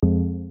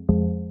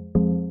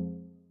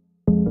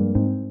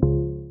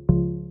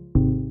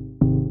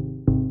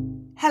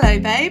Hello,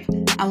 babe,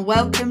 and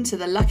welcome to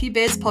the Lucky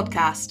Biz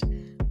podcast,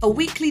 a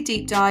weekly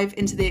deep dive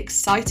into the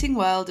exciting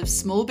world of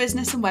small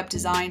business and web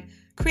design,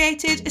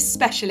 created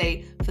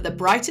especially for the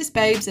brightest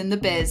babes in the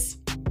biz.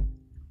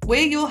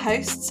 We're your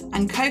hosts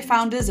and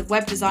co-founders of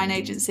web design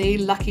agency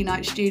Lucky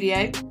Night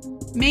Studio.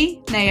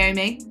 Me,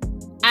 Naomi.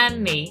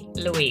 And me,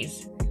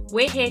 Louise.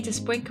 We're here to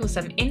sprinkle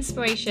some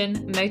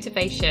inspiration,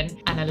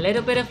 motivation, and a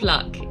little bit of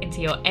luck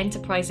into your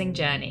enterprising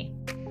journey.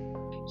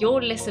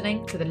 You're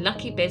listening to the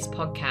Lucky Biz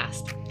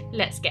podcast.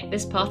 Let's get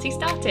this party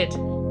started.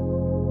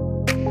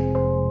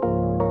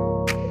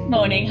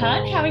 Morning,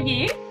 hun. How are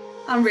you?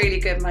 I'm really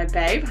good, my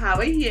babe. How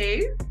are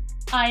you?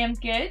 I am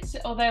good,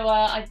 although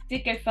I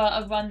did go for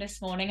a run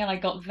this morning and I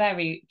got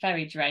very,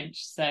 very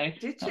drenched. So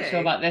not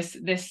sure about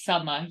this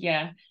summer.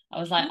 Yeah, I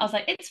was like,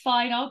 it's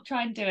fine. I'll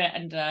try and do it.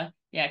 And I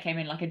came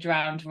in like a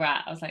drowned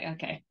rat. I was like,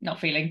 okay, not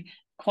feeling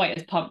quite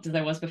as pumped as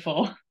I was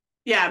before.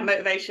 Yeah,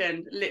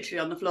 motivation literally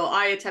on the floor.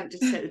 I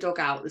attempted to take the dog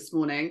out this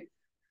morning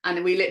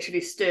and we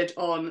literally stood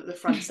on the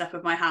front step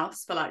of my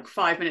house for like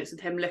 5 minutes with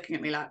him looking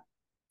at me like,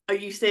 are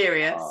you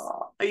serious?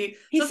 Are you?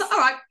 So I was like, all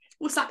right,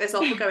 we'll sack this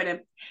off. We're going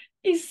in.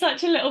 He's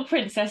such a little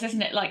princess,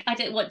 isn't it? Like, I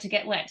don't want to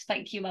get wet.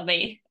 Thank you,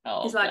 mummy.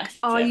 Oh, he's like,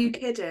 are you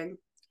kidding?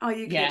 Are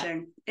you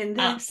kidding? In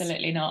this?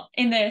 Absolutely not.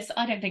 In this,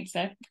 I don't think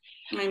so.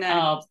 I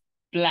know. Oh,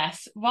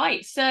 bless.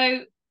 Right. So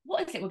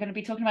what is it we're going to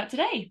be talking about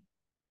today?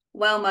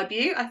 Well, my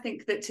beaut, I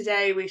think that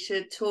today we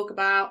should talk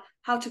about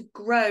how to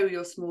grow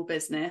your small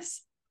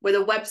business with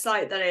a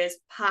website that is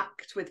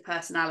packed with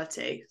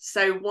personality.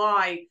 So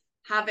why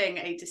having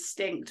a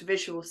distinct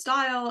visual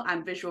style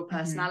and visual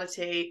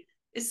personality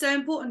is so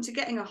important to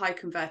getting a high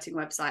converting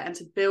website and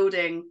to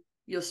building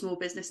your small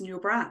business and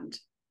your brand.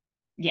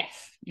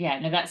 Yes. Yeah,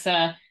 no, that's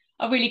a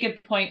really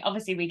good point.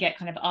 Obviously, we get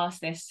kind of asked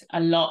this a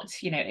lot.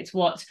 You know, it's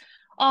what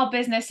our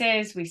business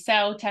is. We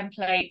sell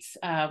templates,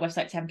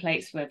 website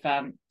templates with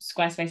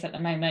Squarespace at the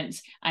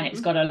moment, and it's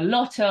got a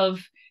lot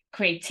of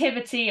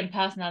creativity and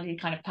personality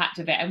kind of packed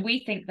with it. And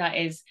we think that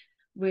is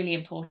really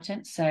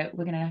important. So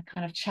we're going to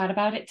kind of chat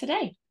about it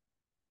today.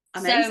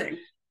 Amazing.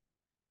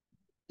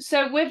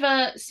 So with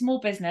a small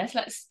business,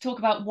 let's talk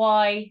about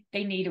why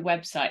they need a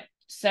website.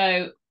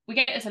 So we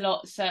get this a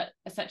lot,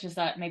 such as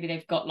that maybe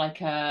they've got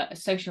like a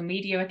social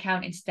media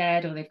account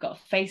instead, or they've got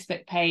a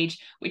Facebook page,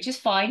 which is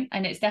fine.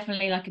 And it's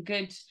definitely like a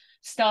good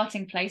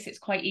starting place. It's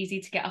quite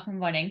easy to get up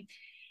and running.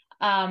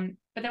 But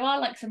there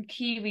are like some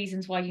key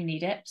reasons why you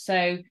need it.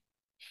 So,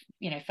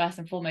 you know, first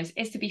and foremost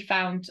is to be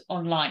found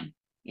online.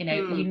 You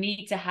know, you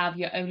need to have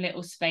your own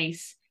little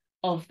space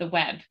of the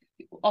web.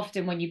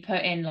 Often when you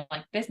put in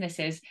like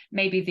businesses,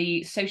 maybe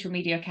the social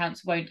media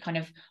accounts won't kind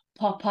of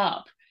pop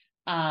up.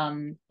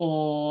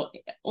 Or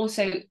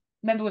also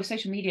remember with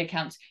social media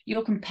accounts,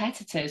 your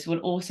competitors will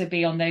also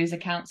be on those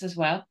accounts as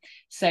well.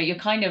 So you're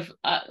kind of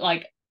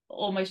like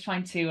almost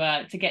trying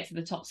to get to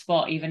the top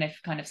spot, even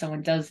if kind of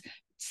someone does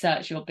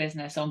search your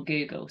business on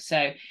Google. So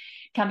it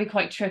can be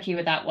quite tricky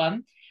with that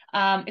one.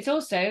 It's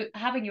also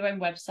having your own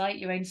website,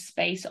 your own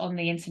space on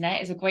the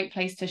internet is a great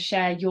place to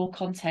share your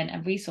content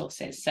and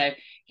resources. So,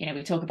 you know,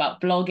 we talk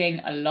about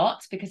blogging a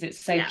lot because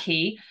it's so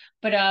key,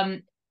 but,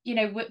 you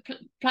know, with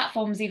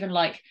platforms, even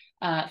like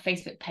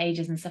Facebook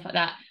pages and stuff like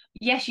that,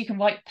 yes, you can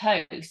write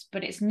posts,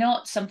 but it's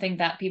not something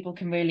that people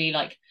can really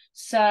like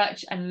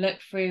search and look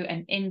through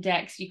and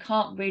index. You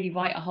can't really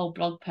write a whole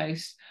blog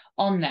post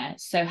on there.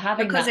 So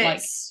having because that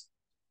it's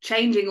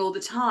changing all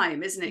the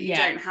time, isn't it? You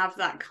don't have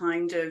that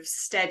kind of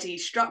steady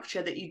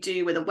structure that you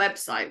do with a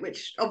website,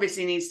 which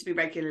obviously needs to be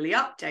regularly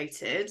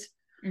updated,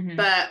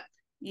 but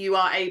you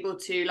are able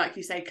to, like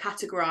you say,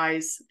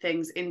 categorize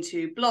things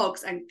into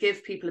blogs and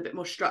give people a bit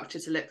more structure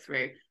to look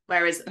through.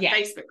 Whereas a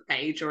Facebook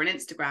page or an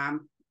Instagram,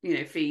 you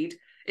know, feed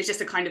is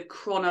just a kind of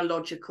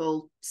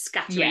chronological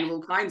scattering of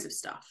all kinds of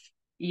stuff.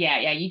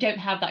 Yeah, you don't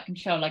have that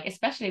control, like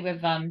especially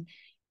with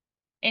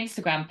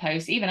Instagram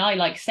posts. Even I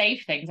like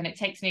save things and it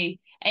takes me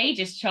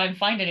ages to try and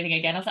find anything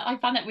again. I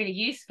found that really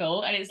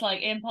useful and it's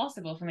like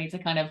impossible for me to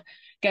kind of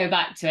go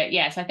back to it.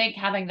 Yes, I think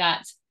having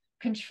that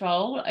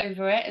control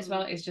over it as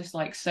well is just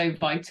like so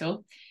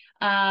vital.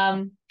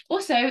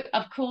 Also,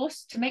 of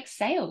course, to make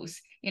sales,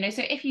 you know,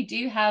 so if you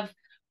do have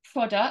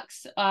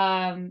products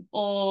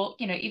or,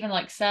 you know, even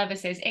like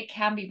services, it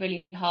can be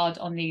really hard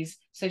on these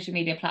social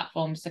media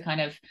platforms to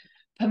kind of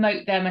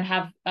promote them and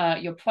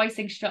have your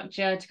pricing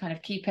structure to kind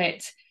of keep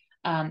it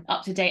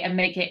up to date and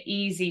make it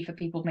easy for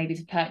people maybe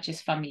to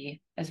purchase from you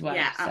as well.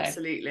 Yeah,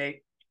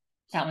 absolutely.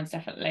 So that one's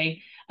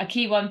definitely a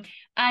key one.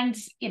 And,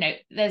 you know,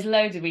 there's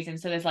loads of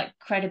reasons. So there's like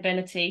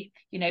credibility,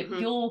 you know,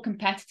 your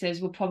competitors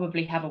will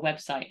probably have a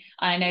website.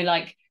 I know,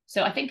 like,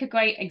 so I think a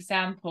great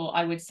example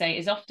I would say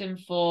is often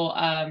for,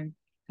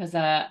 because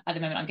at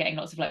the moment I'm getting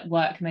lots of like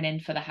workmen in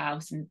for the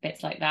house and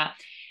bits like that.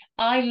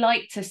 I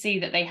like to see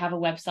that they have a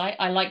website.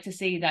 I like to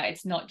see that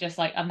it's not just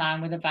like a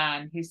man with a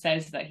van who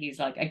says that he's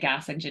like a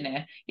gas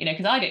engineer, you know,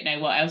 because I don't know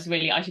what else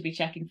really I should be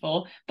checking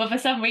for. But for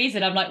some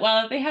reason, I'm like,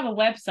 well, they have a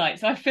website.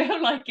 So I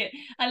feel like it,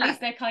 at least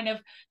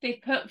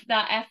they've put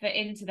that effort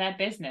into their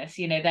business.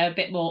 You know, they're a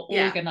bit more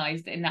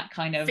organized in that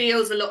kind of.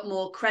 Feels a lot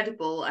more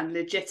credible and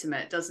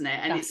legitimate, doesn't it?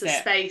 And it's a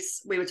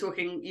space,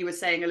 you were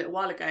saying a little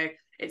while ago,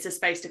 it's a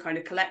space to kind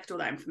of collect all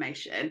that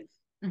information.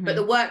 But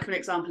the Workman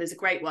example is a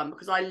great one,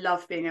 because I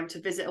love being able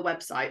to visit a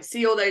website,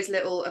 see all those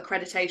little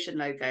accreditation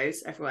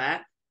logos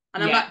everywhere.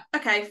 And I'm like,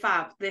 okay,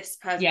 fab, this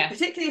person,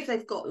 particularly if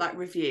they've got like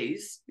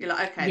reviews, you're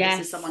like, okay,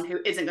 this is someone who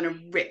isn't going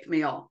to rip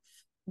me off.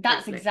 That's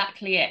hopefully.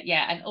 Exactly it.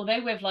 Yeah. And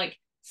although with like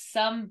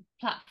some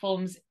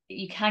platforms,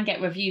 you can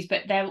get reviews,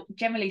 but they're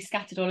generally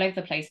scattered all over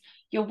the place.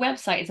 Your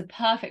website is a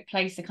perfect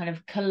place to kind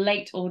of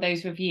collate all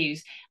those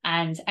reviews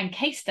and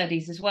case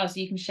studies as well. So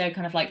you can show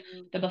kind of like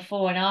the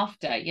before and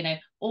after, you know,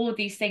 all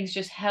these things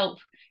just help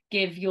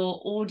give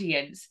your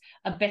audience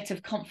a bit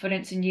of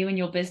confidence in you and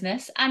your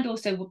business, and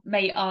also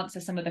may answer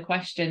some of the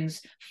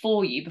questions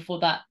for you before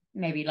that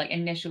maybe like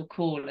initial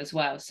call as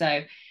well.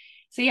 So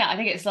yeah, I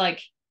think it's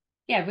like,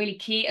 yeah, really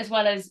key, as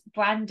well as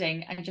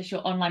branding and just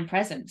your online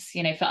presence.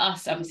 You know, for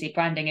us, obviously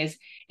branding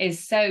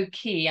is so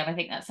key, and I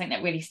think that's something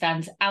that really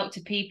stands out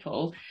to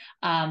people.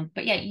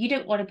 But yeah, you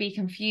don't want to be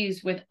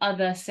confused with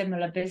other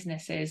similar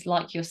businesses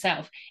like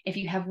yourself. If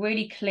you have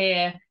really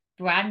clear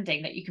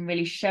branding that you can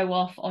really show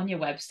off on your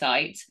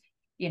website,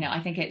 you know,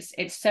 I think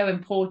it's so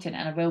important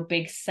and a real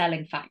big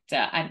selling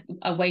factor, and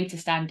a way to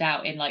stand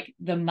out in like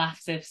the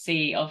massive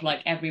sea of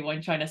like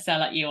everyone trying to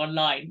sell at you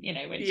online, you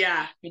know, which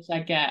I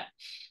get.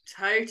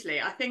 Totally.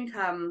 I think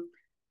the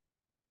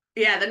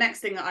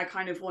next thing that I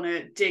kind of want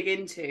to dig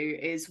into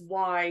is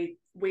why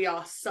we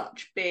are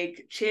such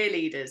big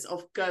cheerleaders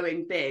of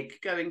going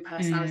big, going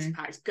personality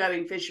packed,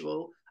 going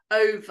visual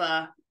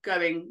over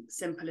going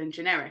simple and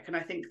generic. And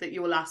I think that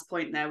your last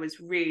point there was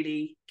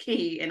really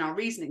key in our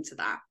reasoning to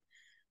that,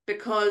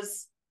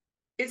 because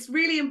it's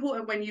really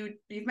important when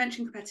you've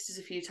mentioned competitors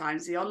a few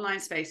times. The online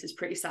space is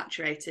pretty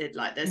saturated.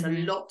 Like there's a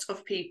lot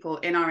of people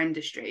in our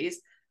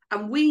industries,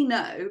 and we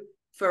know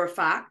for a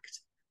fact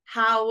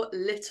how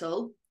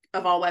little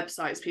of our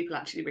websites people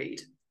actually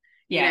read.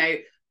 You know,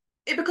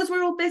 because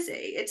we're all busy.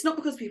 It's not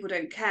because people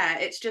don't care.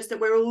 It's just that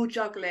we're all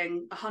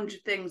juggling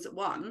 100 things at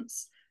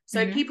once.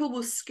 So people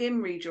will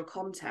skim read your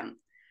content.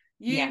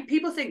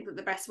 People think that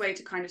the best way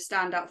to kind of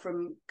stand out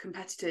from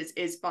competitors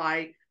is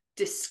by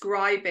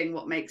describing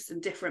what makes them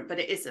different, but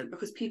it isn't,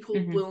 because people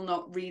will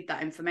not read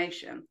that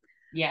information.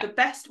 The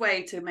best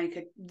way to make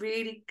a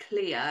really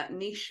clear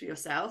niche for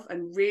yourself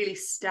and really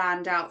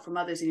stand out from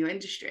others in your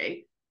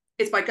industry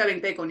is by going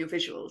big on your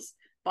visuals,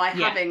 by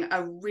having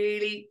a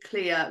really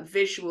clear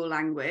visual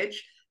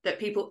language that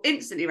people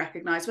instantly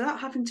recognize without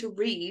having to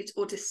read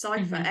or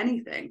decipher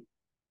anything.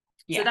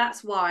 So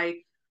that's why,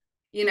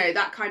 you know,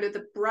 that kind of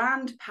the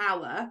brand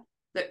power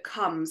that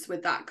comes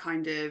with that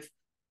kind of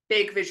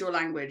big visual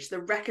language, the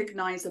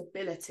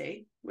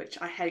recognizability, which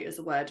I hate as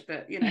a word,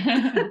 but you know,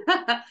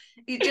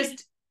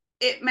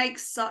 it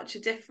makes such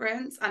a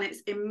difference, and it's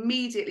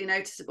immediately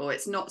noticeable.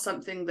 It's not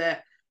something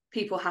that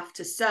people have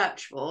to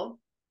search for,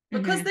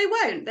 because they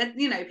won't. That,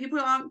 you know, people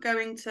aren't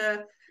going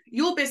to.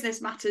 Your business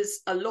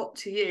matters a lot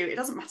to you. It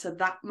doesn't matter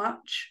that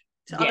much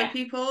to other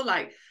people.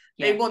 Like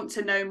they want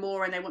to know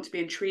more, and they want to be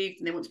intrigued,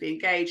 and they want to be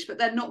engaged, but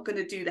they're not going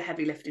to do the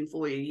heavy lifting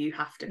for you. You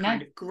have to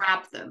kind of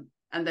grab them,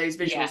 and those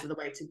visuals are the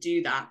way to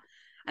do that.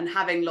 And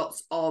having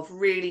lots of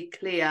really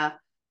clear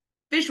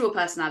visual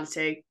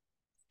personality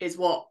is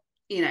what,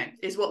 you know,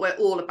 is what we're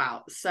all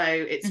about. So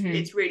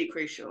it's really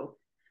crucial.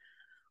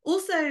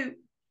 Also,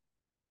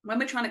 when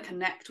we're trying to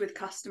connect with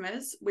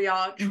customers, we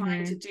are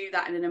trying to do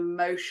that in an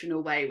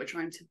emotional way. We're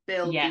trying to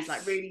build these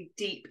like really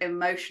deep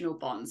emotional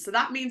bonds. So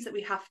that means that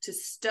we have to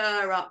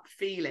stir up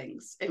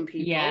feelings in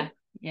people.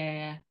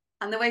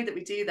 And the way that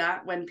we do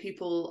that, when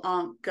people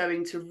aren't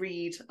going to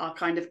read our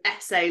kind of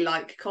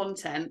essay-like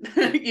content,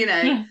 you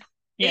know,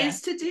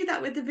 is to do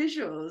that with the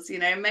visuals. You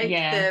know,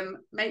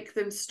 make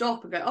them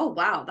stop and go, oh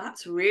wow,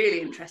 that's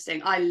really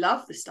interesting. I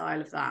love the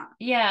style of that.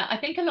 I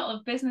think a lot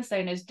of business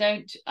owners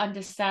don't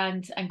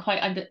understand and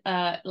quite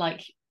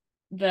like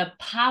the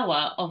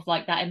power of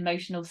like that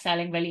emotional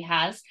selling really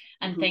has,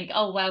 and think,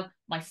 oh well,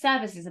 my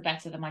services are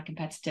better than my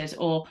competitors,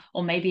 or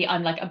maybe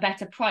I'm like a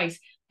better price.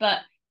 But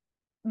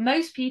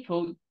most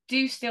people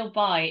do still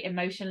buy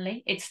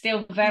emotionally. It's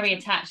still very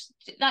attached.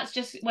 That's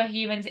just, we're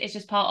humans, it's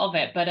just part of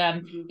it. But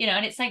you know,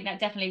 and it's something that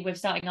definitely with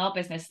starting our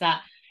business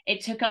that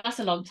it took us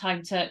a long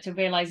time to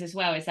realize as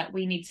well, is that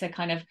we need to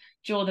kind of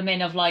draw them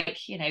in of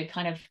like, you know,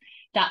 kind of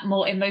that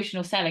more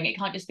emotional selling. It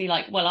can't just be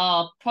like, well,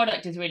 our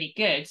product is really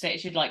good, so it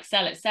should like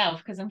sell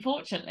itself, because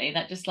unfortunately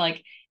that just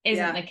like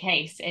isn't the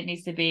case. It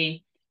needs to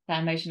be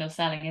that emotional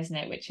selling, isn't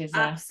it? Which is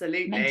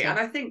absolutely mental. And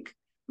I think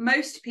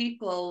most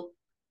people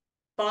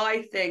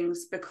buy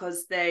things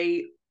because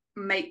they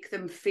make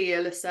them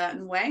feel a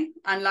certain way,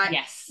 and like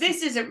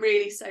this isn't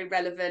really so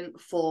relevant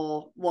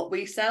for what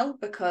we sell,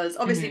 because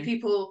obviously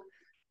people,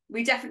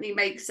 we definitely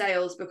make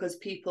sales because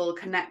people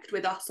connect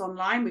with us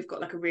online. We've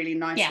got like a really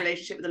nice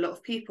relationship with a lot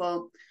of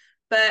people.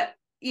 But,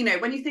 you know,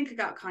 when you think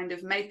about kind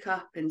of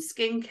makeup and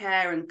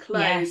skincare and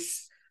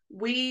clothes,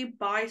 we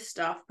buy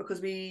stuff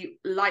because we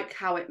like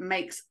how it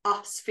makes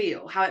us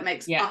feel, how it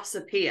makes us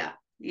appear,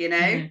 you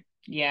know?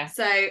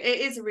 So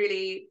it's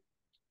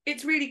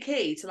really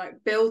key to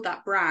like build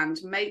that brand,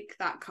 make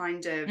that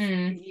kind of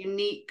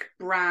unique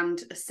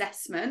brand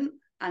assessment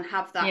and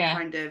have that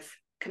kind of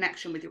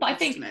connection with your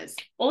customers. I think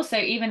also,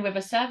 even with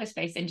a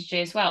service-based industry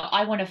as well,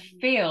 I want to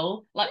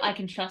feel like I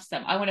can trust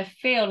them. I want to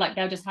feel like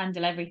they'll just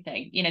handle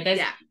everything. You know,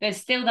 there's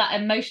still that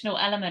emotional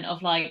element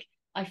of like,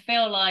 I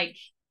feel like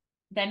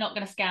they're not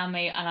going to scam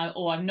me, and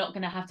I'm not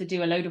going to have to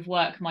do a load of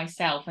work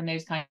myself and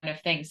those kind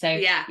of things. So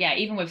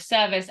even with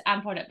service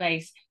and product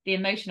based, the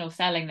emotional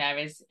selling there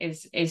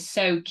is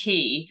so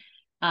key.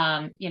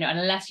 You know, and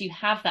unless you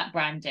have that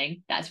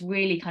branding that's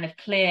really kind of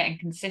clear and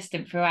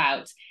consistent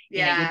throughout, you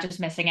know, you're just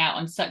missing out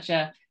on such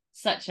a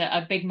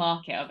big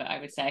market of it, I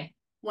would say.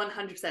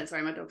 100%.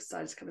 Sorry, my dog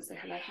decided to come and say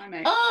hello. Hi,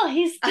 mate. Oh,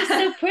 he's just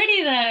so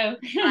pretty though.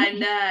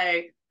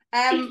 I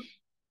know.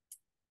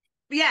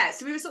 Yeah,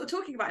 so we were sort of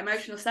talking about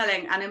emotional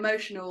selling and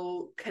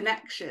emotional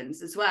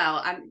connections as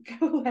well. And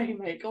go away,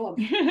 mate, go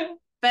on.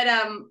 But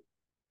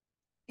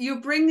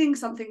you're bringing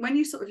something when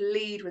you sort of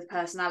lead with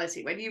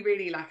personality, when you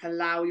really like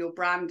allow your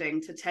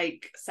branding to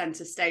take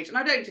center stage. And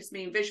I don't just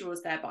mean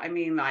visuals there, but I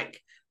mean like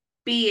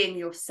being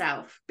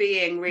yourself,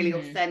 being really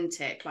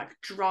authentic, like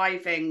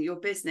driving your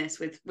business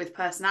with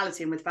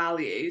personality and with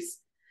values.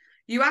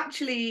 You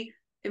actually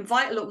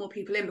invite a lot more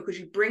people in because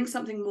you bring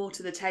something more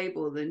to the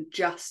table than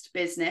just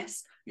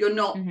business. You're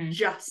not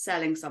just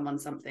selling someone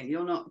something.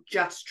 You're not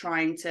just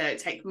trying to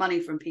take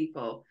money from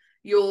people.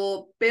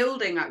 You're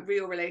building like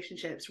real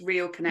relationships,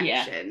 real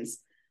connections.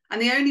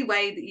 And the only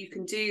way that you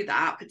can do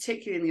that,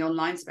 particularly in the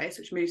online space,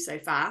 which moves so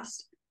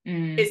fast,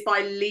 is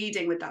by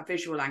leading with that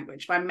visual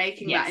language, by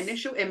making that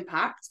initial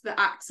impact that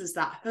acts as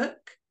that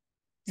hook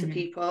to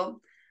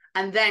people.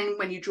 And then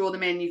when you draw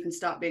them in, you can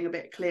start being a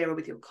bit clearer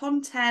with your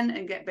content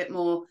and get a bit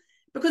more,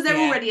 because they're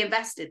already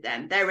invested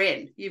then. They're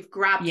in. You've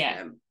grabbed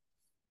them.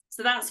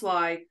 So that's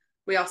why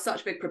we are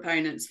such big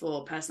proponents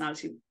for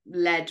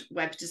personality-led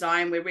web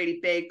design. We're really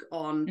big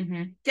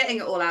on getting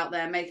it all out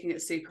there, making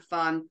it super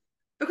fun,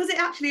 because it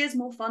actually is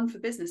more fun for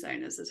business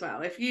owners as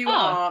well. If you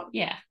are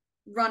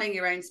running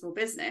your own small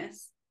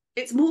business,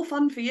 it's more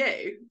fun for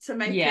you to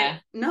make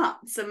it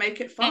nuts and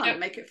make it fun and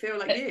make it feel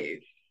like you.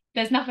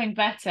 There's nothing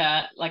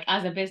better, like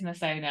as a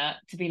business owner,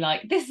 to be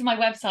like, this is my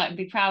website and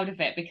be proud of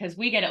it, because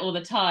we get it all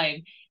the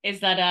time.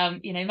 Is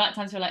that you know, amount of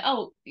times we're like,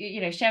 oh,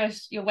 you know, show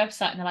us your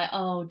website, and they're like,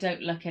 oh,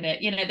 don't look at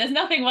it. You know, there's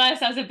nothing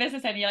worse as a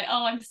business owner. You're like,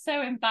 oh, I'm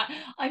so embarrassed.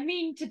 I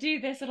mean to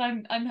do this,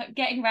 and I'm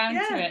getting round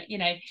to it. You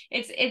know,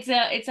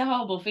 it's a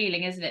horrible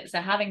feeling, isn't it?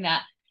 So having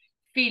that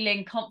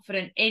feeling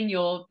confident in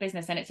your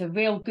business, and it's a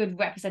real good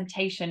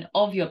representation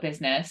of your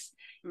business.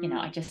 You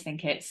know, I just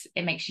think it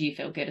makes you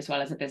feel good as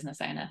well as a business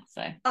owner.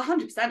 So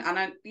 100%,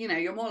 and you know,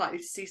 you're more likely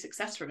to see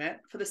success from it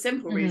for the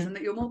simple reason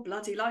that you're more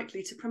bloody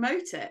likely to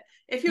promote it.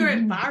 If you're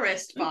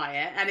embarrassed by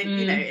it and it,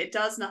 you know, it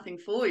does nothing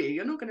for you,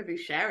 you're not going to be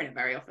sharing it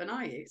very often,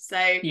 are you?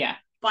 So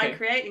by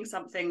creating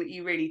something that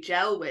you really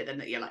gel with and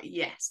that you're like,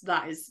 yes,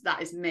 that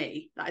is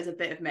me, that is a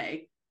bit of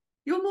me,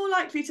 you're more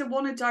likely to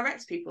want to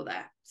direct people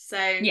there.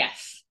 So no,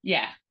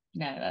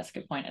 that's a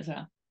good point as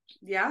well.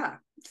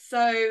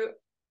 So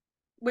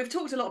we've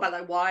talked a lot about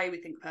like why we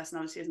think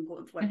personality is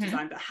important for web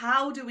design, but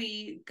how do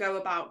we go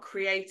about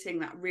creating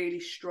that really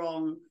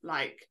strong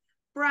like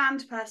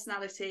brand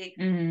personality?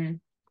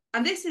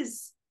 And this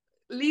is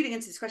leading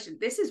into this question.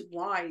 This is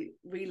why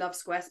we love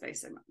Squarespace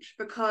so much,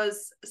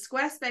 because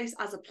Squarespace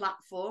as a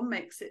platform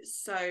makes it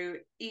so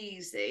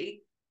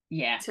easy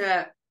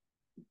to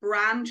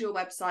brand your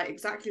website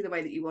exactly the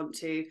way that you want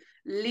to,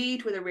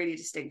 lead with a really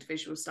distinct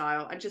visual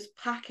style, and just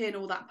pack in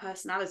all that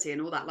personality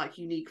and all that like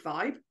unique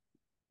vibe.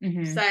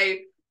 So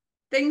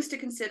things to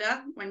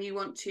consider when you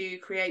want to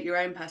create your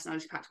own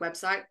personality packed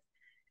website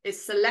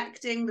is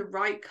selecting the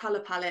right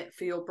color palette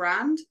for your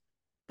brand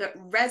that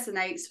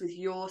resonates with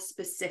your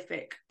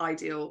specific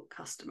ideal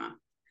customer.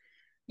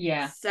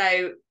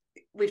 So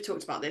we've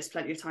talked about this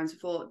plenty of times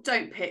before.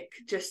 Don't pick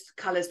just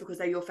colors because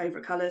they're your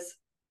favorite colors.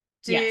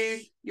 Do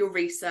your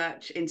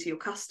research into your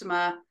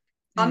customer.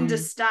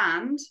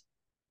 Understand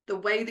the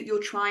way that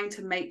you're trying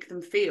to make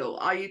them feel.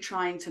 Are you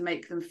trying to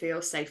make them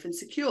feel safe and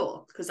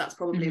secure? Because that's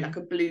probably like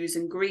a blues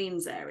and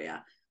greens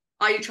area.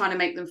 Are you trying to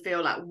make them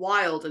feel like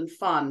wild and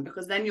fun?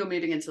 Because then you're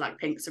moving into like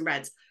pinks and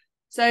reds.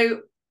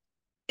 So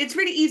it's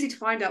really easy to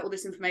find out all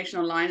this information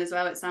online as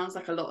well. It sounds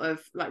like a lot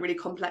of like really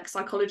complex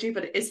psychology,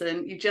 but it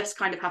isn't. You just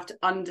kind of have to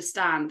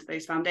understand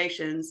those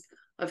foundations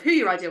of who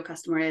your ideal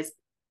customer is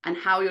and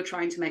how you're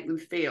trying to make them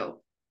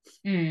feel.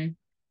 The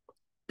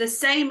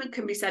same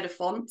can be said of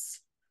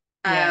fonts.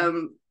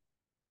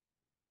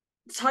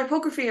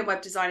 Typography and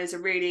web design is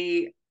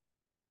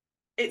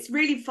it's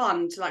really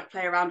fun to like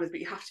play around with,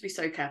 but you have to be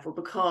so careful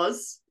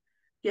because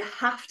you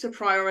have to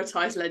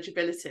prioritize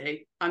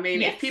legibility. I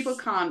mean, if people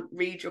can't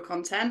read your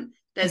content,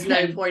 there's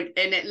no point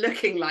in it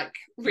looking like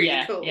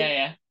really cool.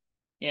 Yeah.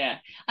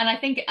 And I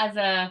think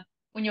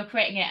when you're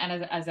creating it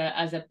and as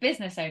a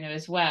business owner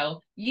as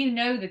well, you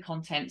know the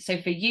content.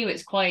 So for you,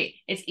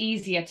 it's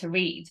easier to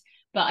read.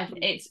 But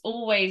it's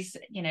always,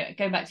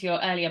 going back to your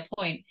earlier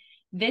point,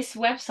 this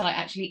website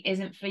actually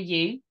isn't for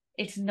you.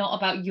 It's not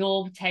about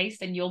your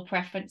taste and your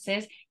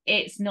preferences.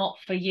 It's not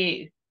for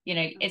you.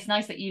 It's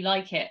nice that you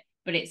like it,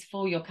 but it's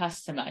for your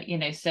customer,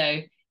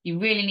 so you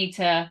really need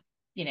to,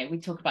 we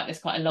talk about this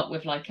quite a lot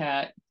with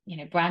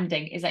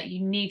branding, is that you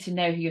need to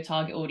know who your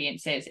target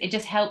audience is. It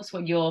just helps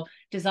when you're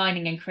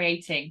designing and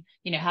creating,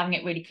 having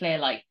it really clear,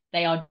 like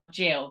they are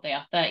Jill, they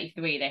are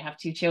 33, they have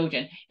 2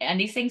 children. And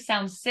these things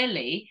sound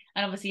silly.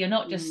 And obviously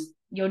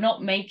you're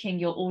not making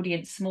your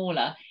audience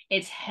smaller.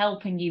 It's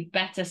helping you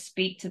better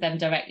speak to them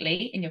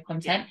directly in your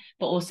content,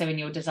 but also in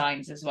your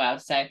designs as well.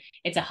 So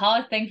it's a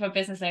hard thing for a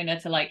business owner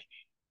to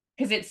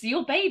because it's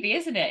your baby,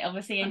 isn't it?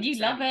 Obviously, and 100%. You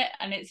love it,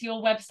 and it's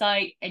your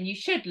website, and you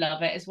should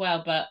love it as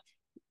well. But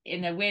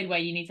in a weird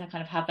way, you need to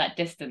kind of have that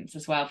distance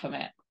as well from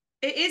it.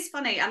 It is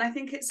funny, and I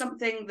think it's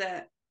something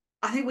that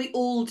I think we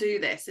all do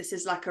this. This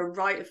is like a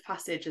rite of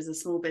passage as a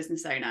small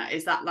business owner,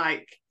 is that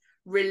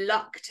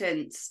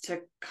reluctance to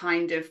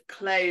kind of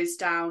close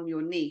down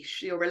your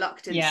niche, your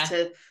reluctance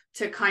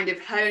to kind of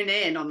hone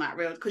in on that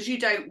real, because you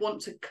don't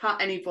want to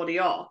cut anybody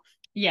off.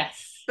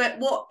 Yes. But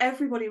what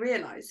everybody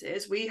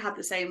realizes, we had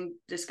the same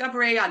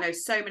discovery, I know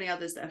so many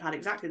others that have had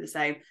exactly the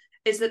same,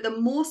 is that the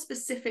more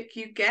specific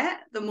you get,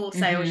 the more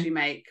sales you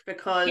make,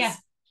 because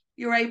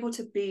you're able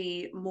to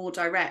be more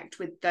direct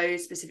with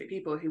those specific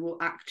people who will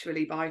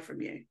actually buy from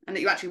you and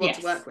that you actually want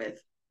to work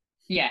with.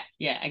 Yeah,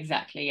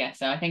 exactly. Yeah.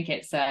 So I think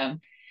it's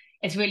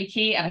really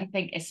key. And I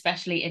think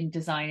especially in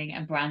designing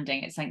and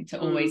branding, it's something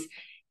to always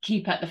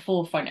keep at the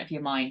forefront of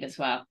your mind as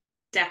well.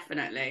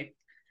 Definitely.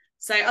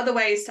 So other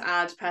ways to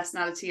add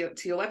personality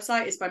to your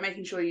website is by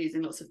making sure you're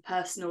using lots of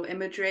personal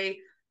imagery.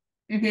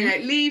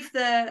 Leave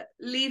the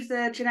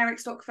generic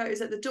stock photos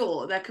at the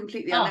door. They're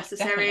completely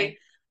unnecessary.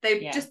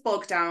 They just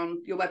bog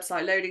down your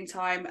website loading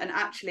time, and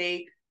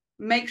actually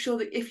make sure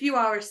that if you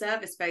are a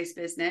service-based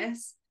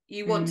business,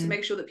 you want to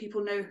make sure that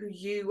people know who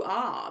you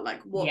are,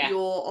 like what you're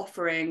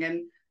offering.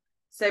 And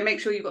so make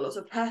sure you've got lots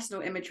of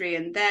personal imagery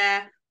in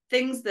there,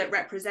 things that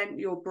represent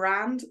your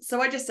brand. So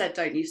I just said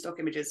don't use stock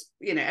images.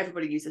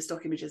 Everybody uses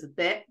stock images a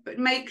bit, but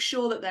make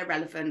sure that they're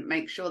relevant,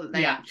 make sure that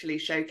they actually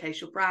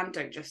showcase your brand.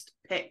 Don't just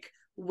pick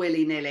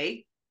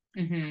willy-nilly.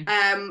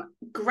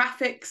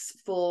 Graphics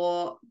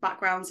for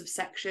backgrounds of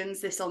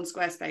sections. This on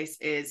Squarespace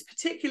is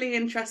particularly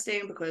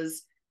interesting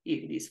because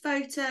you can use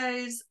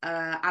photos,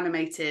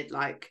 animated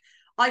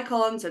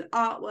icons and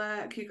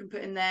artwork you can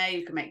put in there.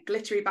 You can make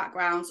glittery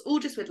backgrounds, all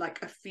just with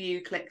a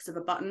few clicks of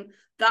a button.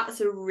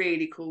 That's a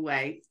really cool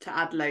way to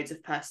add loads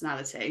of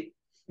personality.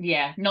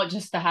 Yeah, not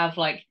just to have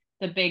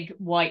the big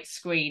white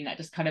screen that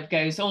just kind of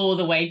goes all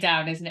the way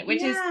down, isn't it?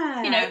 Which is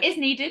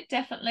needed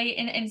definitely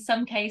in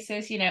some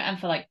cases, and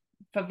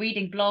for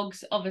reading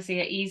blogs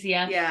obviously are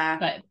easier.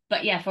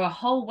 But yeah, for a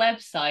whole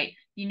website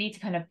you need to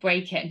kind of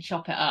break it and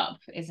chop it up,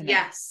 isn't it?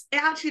 Yes,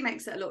 it actually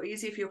makes it a lot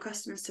easier for your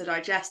customers to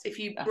digest if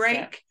you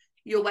break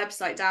your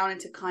website down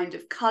into kind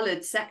of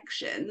coloured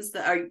sections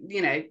that are,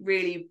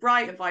 really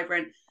bright and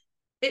vibrant.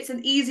 It's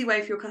an easy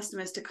way for your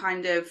customers to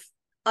kind of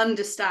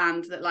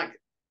understand that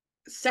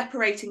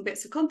separating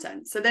bits of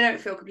content, so they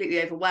don't feel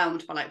completely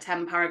overwhelmed by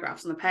 10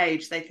 paragraphs on the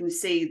page. They can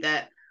see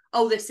that,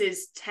 oh, this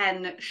is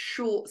 10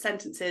 short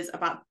sentences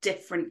about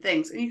different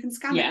things, and you can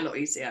scan it a lot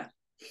easier.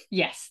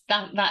 Yes,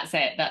 that's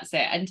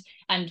it.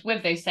 And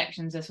with those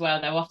sections as well,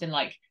 they're often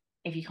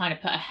if you kind of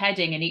put a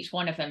heading in each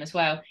one of them as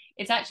well,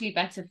 it's actually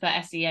better for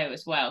SEO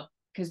as well,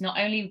 because not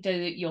only do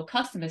your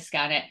customers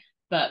scan it,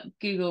 but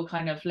Google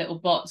kind of little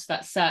bots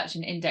that search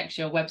and index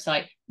your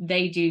website,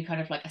 they do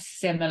kind of a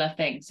similar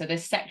thing. So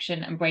this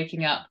section and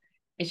breaking up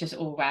is just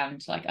all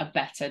round a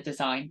better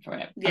design for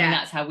it. I mean,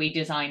 that's how we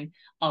design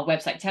our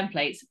website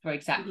templates for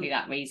exactly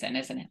that reason,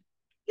 isn't it?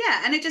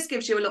 Yeah, and it just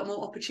gives you a lot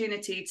more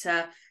opportunity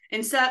to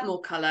insert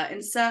more colour,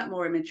 insert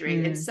more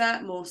imagery,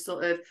 insert more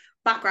sort of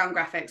background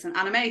graphics and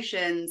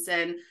animations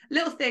and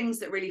little things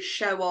that really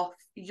show off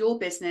your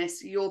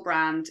business, your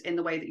brand in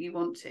the way that you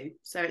want to.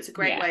 So it's a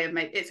great way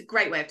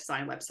of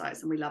designing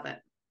websites, and we love it.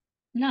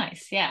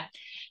 Nice. Yeah.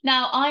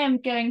 Now I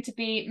am going to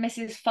be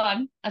Mrs.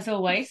 Fun as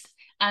always,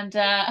 and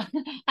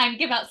and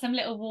give out some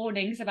little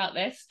warnings about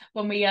this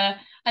when we and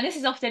this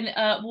is often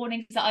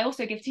warnings that I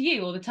also give to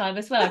you all the time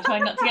as well,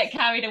 trying not to get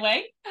carried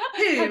away.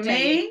 How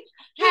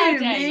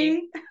dare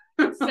you?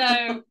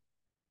 So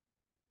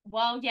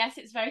while yes,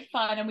 it's very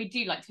fun, and we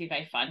do like to be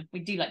very fun, we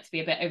do like to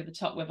be a bit over the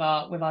top with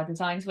our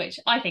designs, which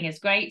I think is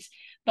great,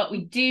 but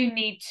we do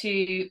need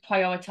to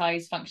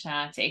prioritize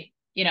functionality,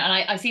 and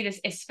I see this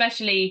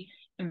especially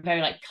in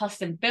very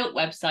custom built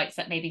websites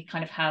that maybe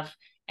kind of have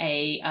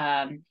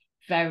a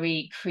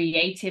very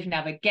creative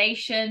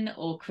navigation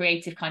or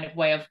creative kind of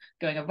way of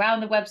going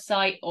around the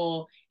website,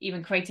 or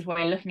even creative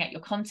way of looking at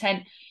your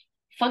content.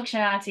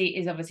 functionality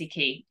is obviously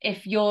key.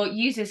 If your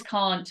users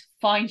can't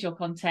find your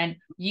content,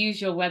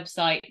 use your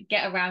website,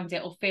 get around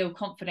it, or feel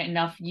confident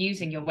enough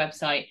using your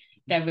website,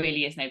 there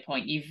really is no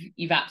point.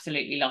 You've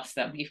absolutely lost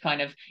them. You've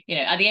kind of,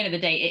 at the end of the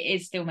day, it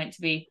is still meant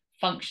to be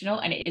functional,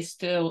 and it is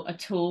still a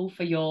tool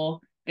for your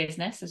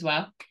business as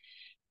well.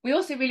 We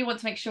also really want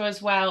to make sure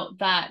as well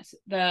that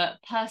the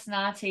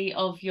personality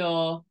of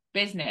your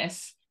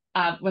business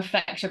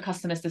reflects your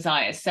customers'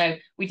 desires. So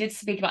we did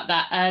speak about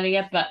that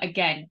earlier, but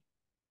again,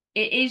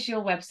 it is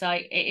your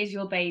website, it is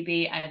your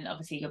baby, and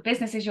obviously your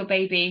business is your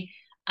baby.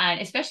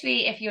 And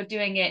especially if you're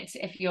doing it,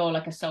 if you're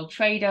like a sole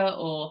trader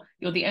or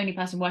you're the only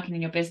person working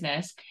in your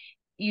business,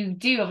 you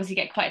do obviously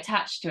get quite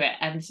attached to it.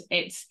 And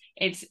it's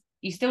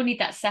you still need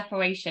that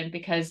separation,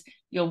 because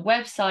your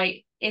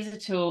website is a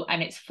tool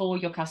and it's for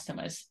your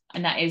customers.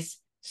 And that is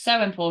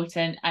so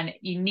important. And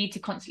you need to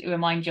constantly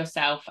remind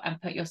yourself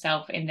and put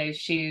yourself in those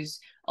shoes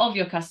of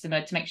your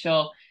customer to make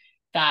sure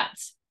that,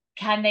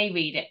 can they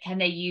read it? Can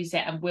they use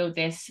it? And will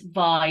this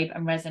vibe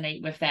and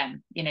resonate with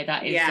them?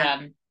 That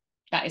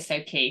is so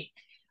key.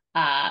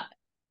 And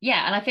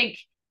I think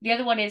the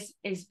other one is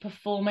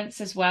performance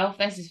as well.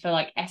 This is for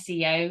like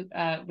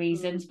SEO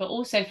reasons, but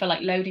also for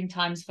like loading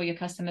times for your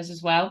customers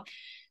as well.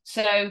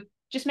 So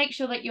just make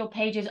sure that your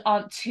pages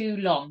aren't too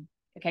long.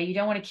 Okay, you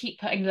don't want to keep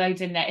putting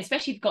loads in there,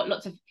 especially if you've got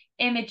lots of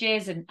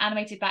images and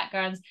animated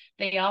backgrounds.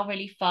 They are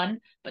really fun,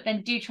 but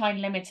then do try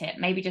and limit it.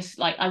 Maybe just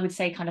like, I would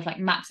say kind of like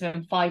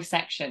maximum 5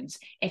 sections.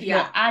 If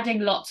you're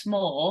adding lots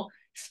more,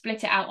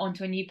 split it out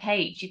onto a new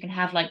page. You can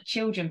have like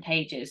children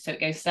pages, so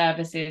it goes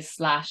services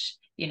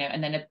 /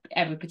 and then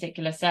every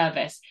particular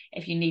service.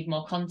 If you need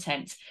more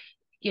content,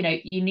 you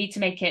need to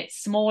make it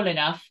small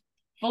enough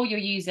for your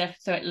user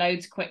so it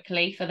loads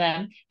quickly for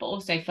them, but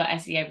also for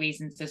SEO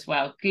reasons as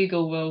well.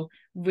 Google will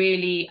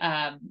really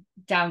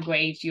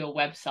downgrade your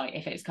website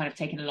if it's kind of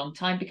taken a long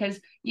time, because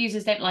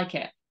users don't like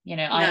it.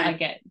 No. I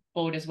get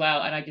bored as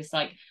well, and I just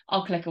like,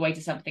 I'll click away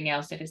to something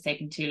else if it's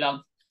taking too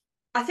long.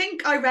 I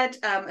think I read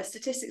a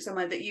statistic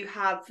somewhere that you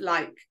have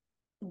like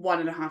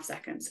 1.5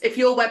 seconds. If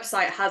your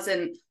website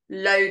hasn't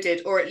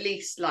loaded, or at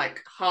least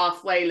like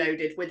halfway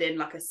loaded within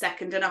like 1.5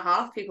 seconds,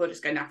 people are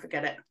just going, "Now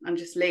forget it," and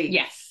just leave.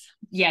 Yes.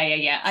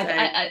 Yeah.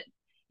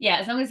 So,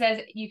 as long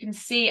as you can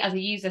see as a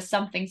user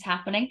something's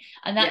happening,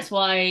 and that's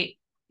why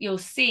you'll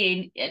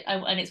see it,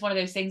 and it's one of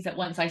those things that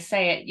once I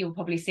say it, you'll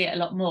probably see it a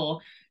lot more.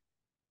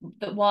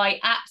 But why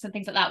apps and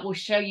things like that will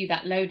show you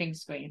that loading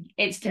screen.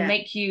 It's to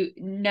make you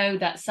know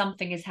that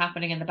something is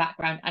happening in the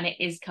background, and it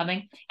is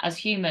coming. As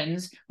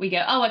humans, we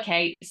go, oh,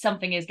 okay,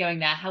 something is going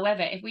there.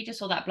 However, if we just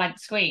saw that blank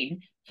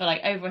screen for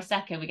like over a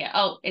second, we go,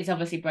 oh, it's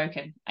obviously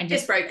broken. And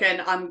just, it's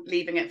broken. I'm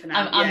leaving it for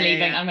now. I'm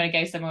leaving. I'm going to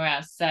go somewhere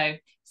else. So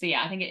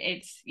I think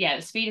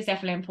it's speed is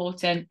definitely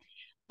important.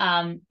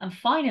 And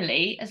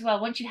finally, as well,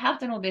 once you have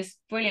done all this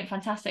brilliant,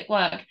 fantastic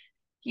work,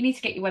 you need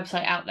to get your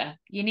website out there.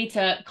 You need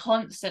to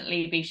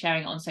constantly be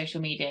sharing it on social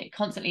media,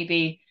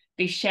 constantly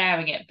be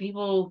sharing it.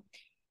 People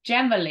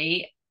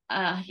generally,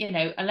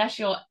 unless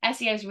your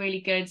SEO is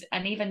really good,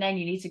 and even then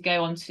you need to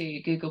go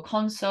onto Google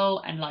Console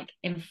and like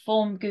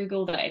inform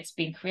Google that it's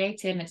been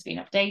created and it's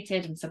been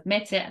updated and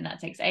submit it, and that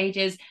takes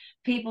ages.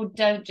 People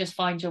don't just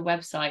find your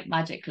website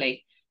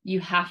magically. You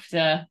have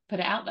to put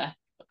it out there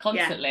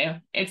constantly.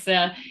 It's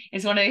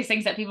one of those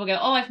things that people go,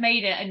 oh, I've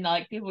made it, and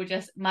like people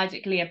just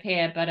magically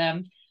appear, but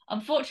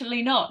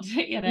unfortunately not.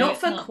 Not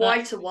for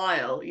quite a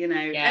while.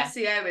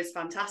 SEO is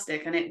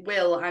fantastic, and it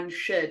will and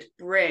should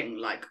bring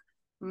like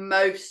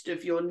most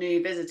of your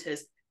new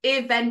visitors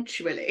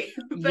eventually.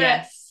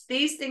 But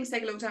these things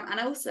take a long time. And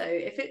also,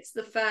 if it's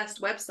the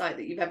first website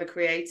that you've ever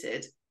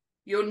created,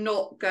 you're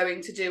not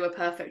going to do a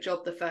perfect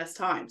job the first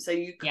time. So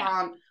you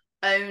can't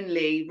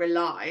only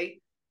rely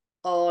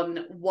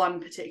on one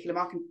particular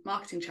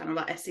marketing channel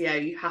like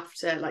SEO. You have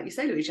to, like you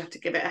say, Louise, you have to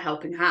give it a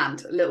helping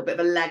hand, a little bit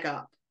of a leg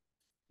up.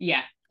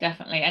 Yeah,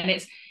 definitely. And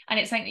it's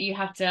something that you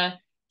have to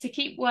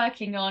keep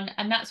working on.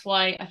 And that's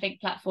why I think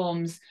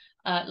platforms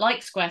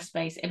like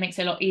Squarespace, it makes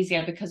it a lot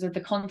easier because of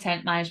the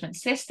content management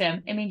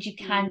system. It means you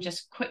can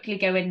just quickly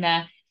go in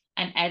there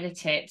and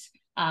edit it.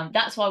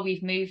 That's why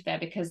we've moved there,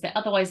 because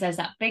otherwise there's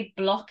that big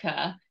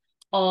blocker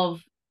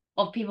of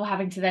people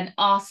having to then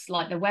ask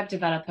like the web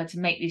developer to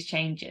make these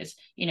changes,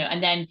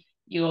 and then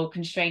you're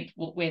constrained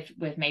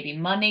with maybe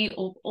money,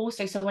 or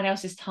also someone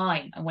else's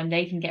time and when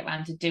they can get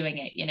around to doing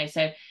it,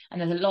 so,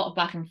 and there's a lot of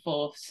back and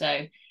forth. So,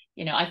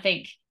 I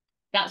think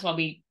that's why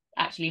we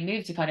actually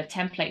moved to kind of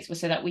templates,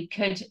 so that we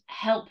could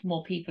help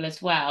more people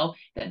as well,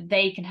 that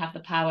they can have the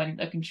power and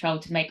the control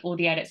to make all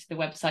the edits to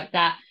the website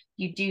that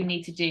you do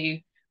need to do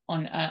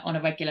on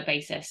a regular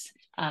basis,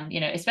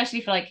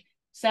 especially for like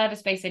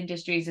service-based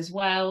industries as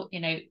well.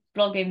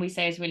 Blogging we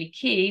say is really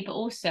key, but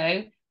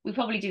also we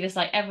probably do this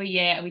like every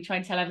year, and we try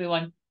and tell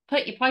everyone,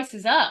 put your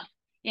prices up,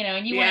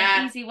 and you want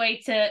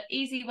an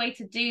easy way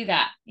to do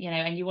that,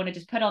 and you want to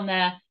just put on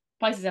there,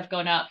 prices have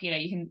gone up,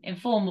 you can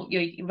inform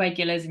your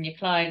regulars and your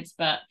clients,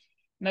 but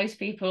most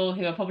people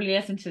who are probably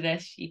listening to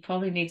this, you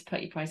probably need to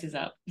put your prices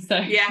up. So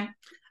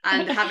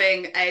And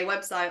having a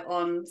website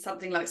on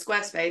something like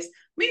Squarespace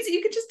means that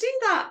you could just do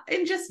that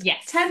in just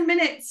 10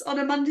 minutes on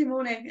a Monday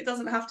morning. It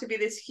doesn't have to be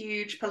this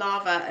huge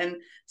palaver and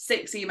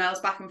 6 emails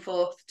back and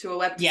forth to a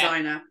web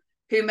designer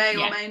who may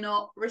or may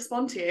not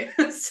respond to you.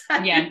 So,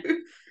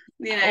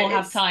 you know, or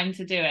have time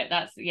to do it.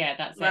 That's it.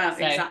 So,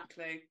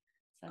 exactly.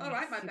 So all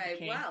right, my babe.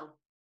 Key. Well,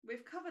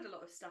 we've covered a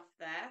lot of stuff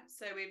there.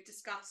 So we've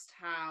discussed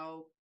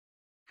how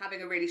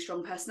having a really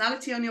strong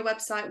personality on your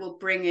website will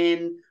bring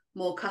in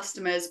more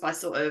customers by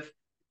sort of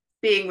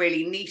being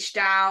really niche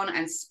down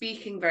and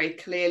speaking very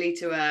clearly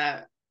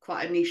to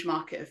quite a niche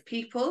market of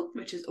people,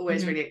 which is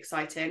always really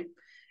exciting.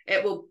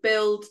 It will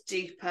build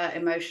deeper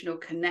emotional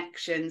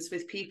connections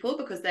with people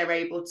because they're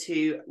able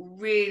to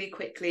really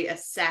quickly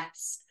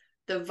assess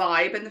the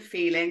vibe and the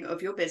feeling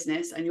of your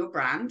business and your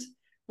brand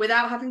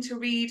without having to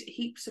read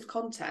heaps of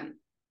content.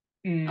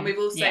 And we've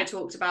also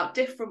talked about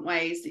different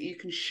ways that you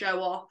can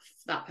show off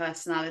that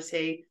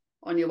personality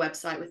on your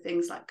website with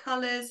things like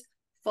colours,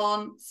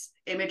 fonts,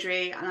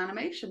 imagery and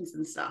animations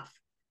and stuff.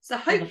 So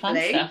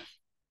hopefully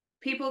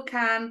people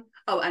can...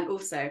 Oh, and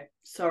also,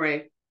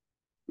 sorry,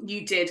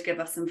 you did give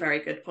us some very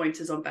good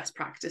pointers on best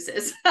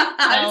practices.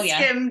 I've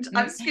skimmed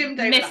over Mrs.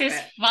 that bit.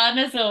 Fun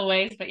as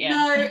always, but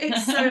No,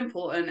 it's so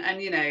important. And,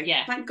 you know,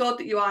 thank God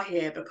that you are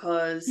here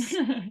because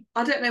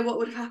I don't know what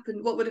would have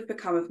happened, what would have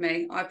become of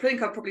me. I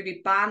think I'd probably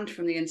be banned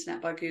from the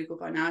internet by Google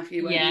by now if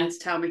you weren't here to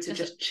tell me to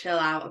just chill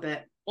out a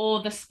bit.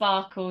 All the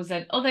sparkles.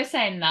 And although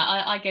saying that,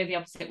 I go the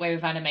opposite way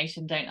with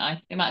animation, don't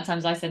I? The amount of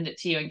times I send it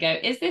to you and go,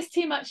 is this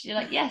too much? You're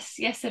like, yes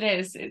it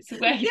is, it's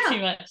way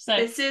too much. So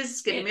this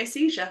is giving me a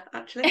seizure,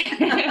 actually.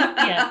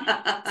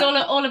 It's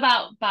all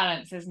about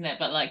balance, isn't it?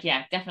 But like,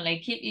 definitely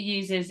keep your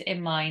users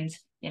in mind,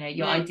 you know,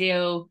 your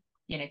ideal,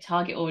 you know,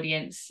 target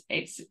audience.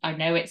 I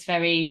know it's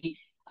very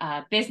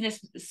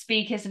business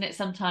speak, isn't it,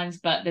 sometimes,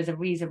 but there's a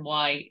reason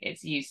why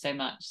it's used so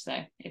much,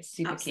 so it's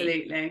super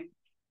key.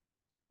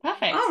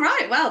 Perfect. All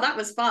right. Well, that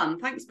was fun.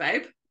 Thanks,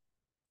 babe.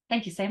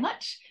 Thank you so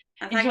much.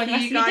 And thank you,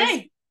 you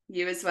guys.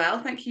 You as well.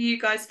 Thank you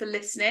guys for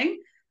listening.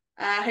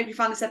 I hope you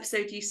found this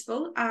episode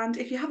useful. And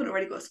if you haven't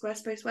already got a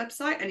Squarespace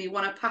website and you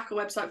want to pack a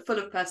website full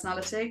of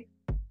personality,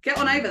 get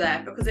on over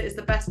there because it is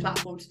the best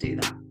platform to do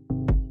that.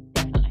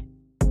 Definitely.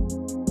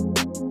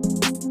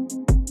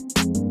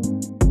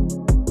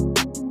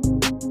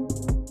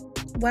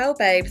 Well,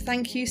 babe,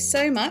 thank you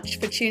so much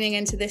for tuning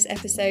into this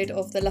episode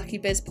of the Lucky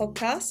Biz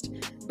podcast.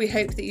 We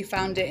hope that you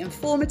found it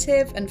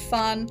informative and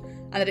fun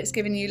and that it's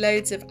given you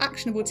loads of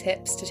actionable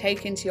tips to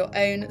take into your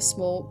own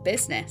small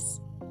business.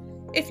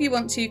 If you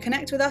want to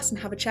connect with us and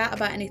have a chat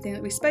about anything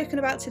that we've spoken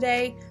about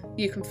today,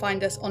 you can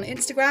find us on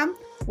Instagram.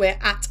 We're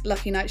at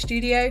Lucky Night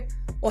Studio,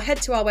 or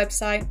head to our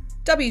website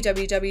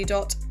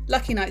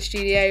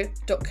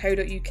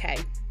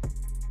www.luckynightstudio.co.uk.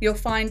 You'll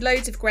find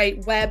loads of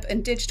great web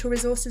and digital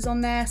resources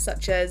on there,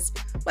 such as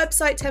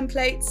website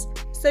templates,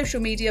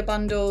 social media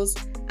bundles,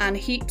 and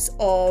heaps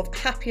of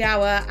happy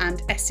hour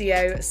and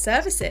SEO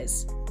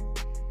services.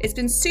 It's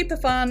been super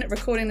fun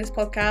recording this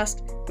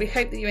podcast. We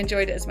hope that you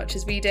enjoyed it as much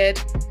as we did,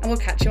 and we'll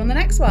catch you on the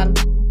next one.